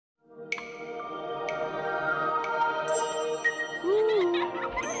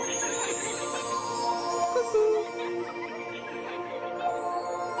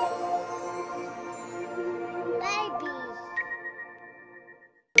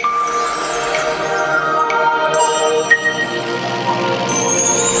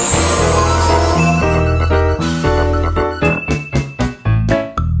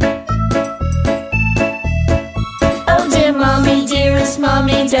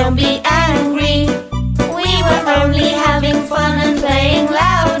don't be angry. We were only having fun and playing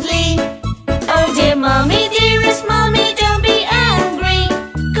loudly. Oh dear mommy, dearest mommy, don't be angry,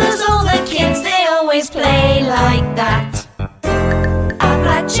 'cause all the kids, they always play like that. A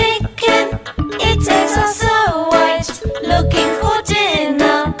black chicken, its eggs are so white, looking for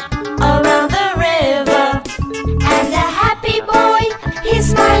dinner around the river. And a happy boy, his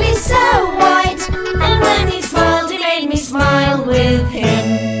smile is so white, and when he smiled, he made me smile with him.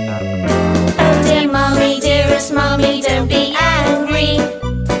 Oh dear mommy, dearest mommy, don't be angry.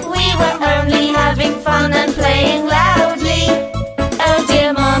 We were only having fun and playing loudly. Oh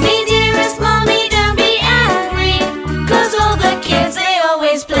dear mommy, dearest mommy, don't be angry, 'cause all the kids, they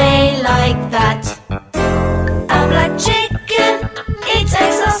always play like that. A black chicken, its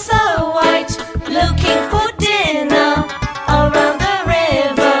eggs are so white, looking for dinner around the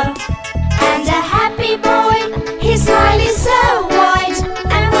river. And a happy boy, his smile is so white,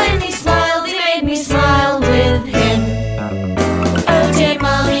 and when he smiled, he made me smile with him. Oh dear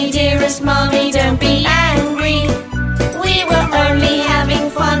mommy, dearest mommy, don't be angry. We were only having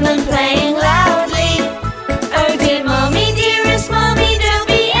fun and playing loudly. Oh dear mommy, dearest mommy, don't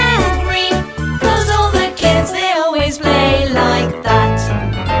be angry, 'cause all the kids, they always play like that.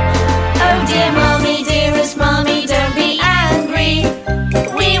 Oh dear mommy, dearest mommy, don't be angry.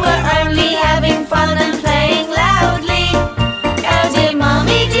 We were only having fun and playing loudly. Oh dear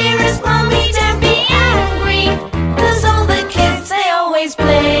mommy, dearest mommy, don't be angry, 'cause all the kids, they always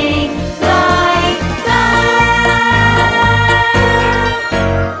play like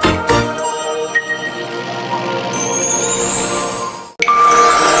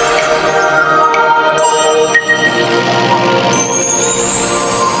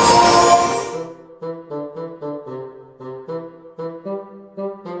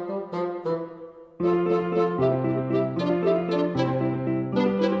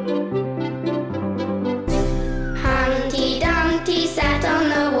Humpty Dumpty sat on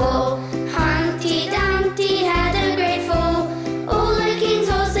the wall. Humpty Dumpty had a great fall. All the king's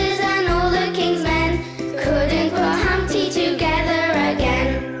horses and all the king's men couldn't put Humpty together again.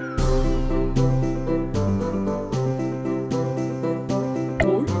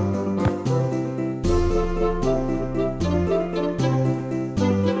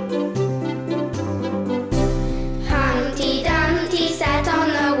 Humpty Dumpty sat on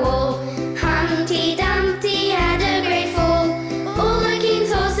the wall. Humpty Dumpty had a great fall. All the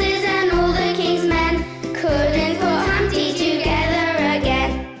king's horses and all the king's men couldn't put Humpty together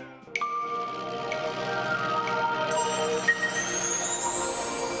again.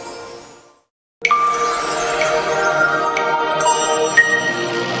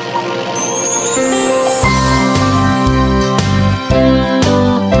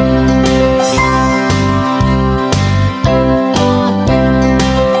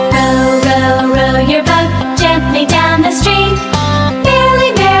 Row, row, row your boat gently down the stream.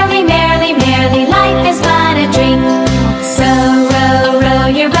 Merrily, merrily, merrily, merrily, life is but a dream. Row, row, row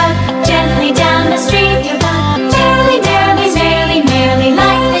your boat gently down the stream. Merrily, merrily, merrily, merrily,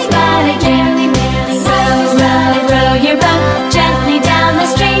 life is but a dream. Row, row, row your boat gently down the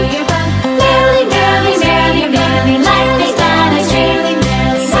stream. Merrily, merrily, merrily, merrily, life is but a dream.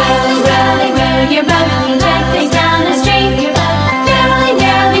 Row, row, row your boat gently down the stream. Merrily,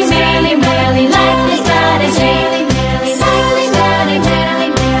 merrily, merrily, merrily, life is but a dream. Merrily, merrily, merrily,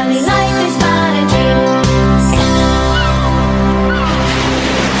 merrily, life is but a dream.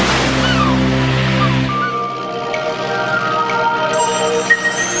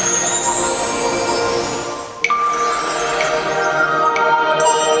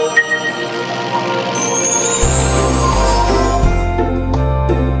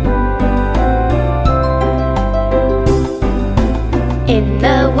 In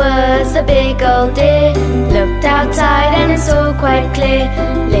the woods, a big old deer looked outside and saw quite clear.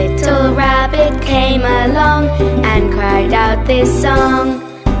 Little rabbit came along and cried out this song.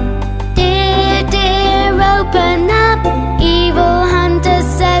 Dear, dear, open up, evil hunters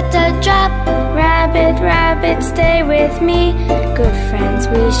set a trap. Rabbit, rabbit, stay with me, good friends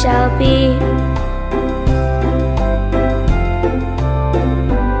we shall be.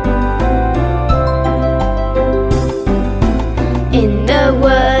 In the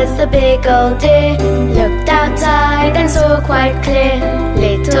woods, the big old deer looked outside and saw quite clear.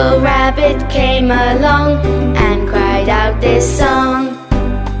 Little rabbit came along and cried out this song.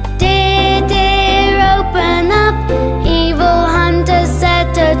 Dear, dear, open up, evil hunters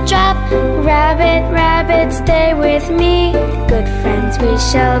set a trap. Rabbit, rabbit, stay with me, good friends we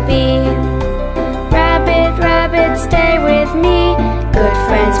shall be. Rabbit, rabbit, stay with me, good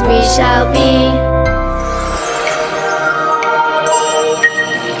friends we shall be.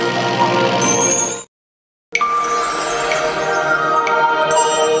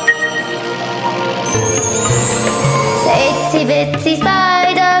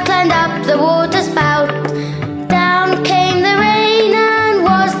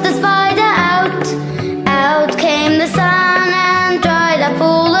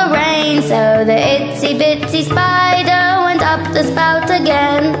 bitsy spider went up the spout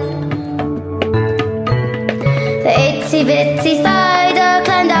again. The itsy bitsy spider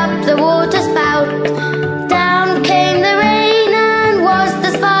climbed up the water spout. Down came the rain and was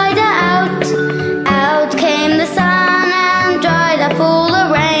the spider out. Out came the sun and dried up all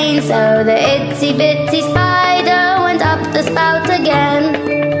the rain. So the itsy bitsy spider went up the spout again.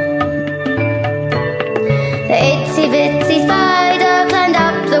 The itsy bitsy spider climbed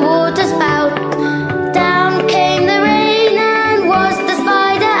up the water spout. Down came the rain and was the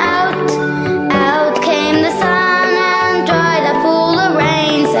spider out. Out came the sun and dried up all the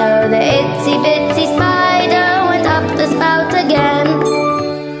rain. So the itsy bitsy spider went up the spout again.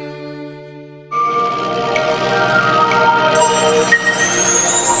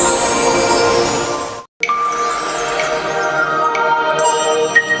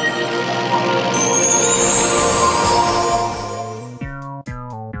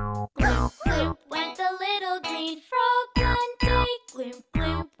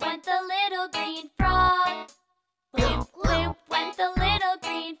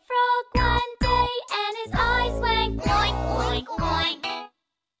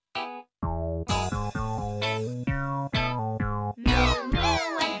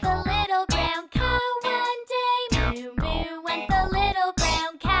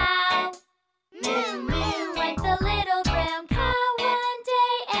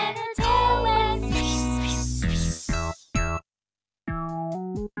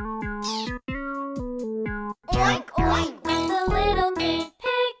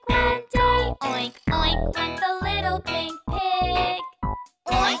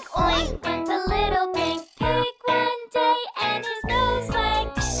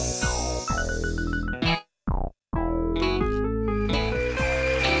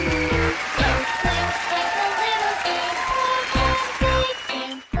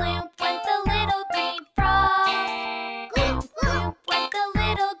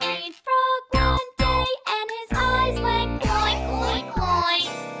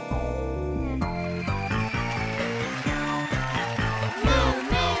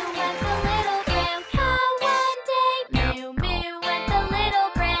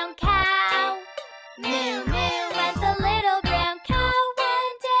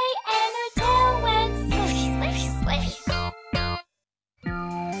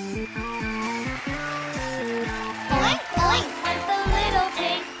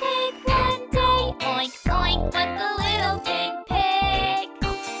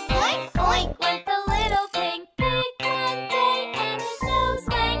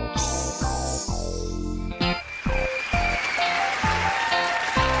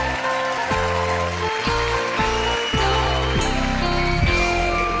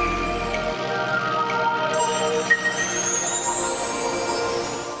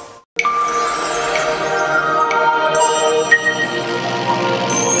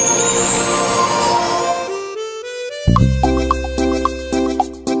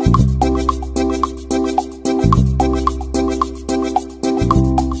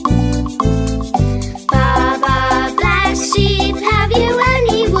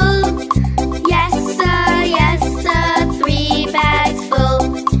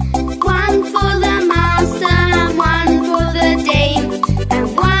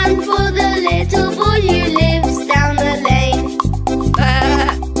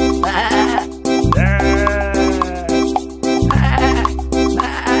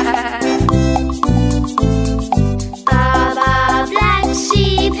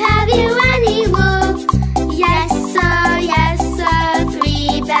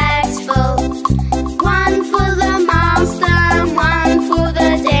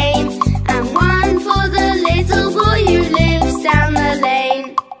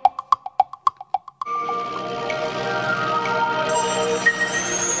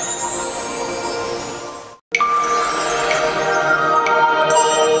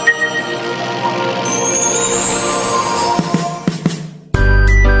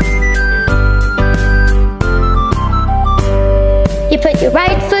 your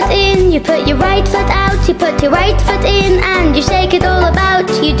right foot in, you put your right foot out, you put your right foot in and you shake it all about.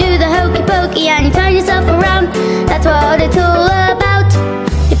 You do the hokey pokey and you turn yourself around. That's what it's all about.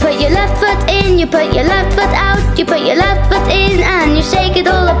 You put your left foot in, you put your left foot out, you put your left foot in and you shake it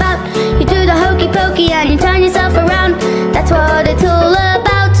all about. You do the hokey pokey and you turn yourself around. That's what it's all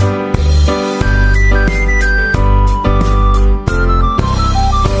about.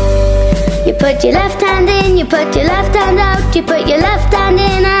 You put your left hand in, you put your left hand out, you put your left hand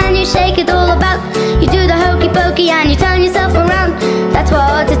in and you shake it all about. You do the hokey pokey and you turn yourself around. That's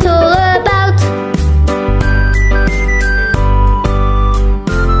what it's all about.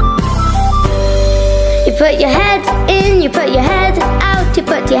 You put put your head out, you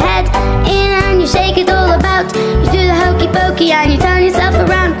put your head in and you shake it all about. You do the hokey pokey and you turn yourself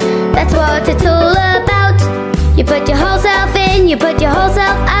around. That's what it's all about. You put your whole self in, you put your whole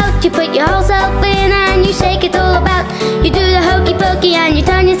self out. You put your whole self in and you shake it all about. You do the hokey pokey and you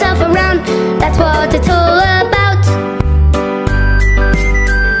turn yourself around. That's what it's all about.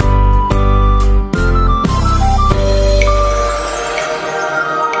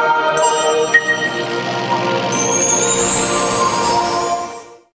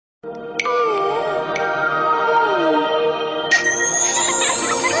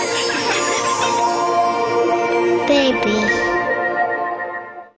 Baby.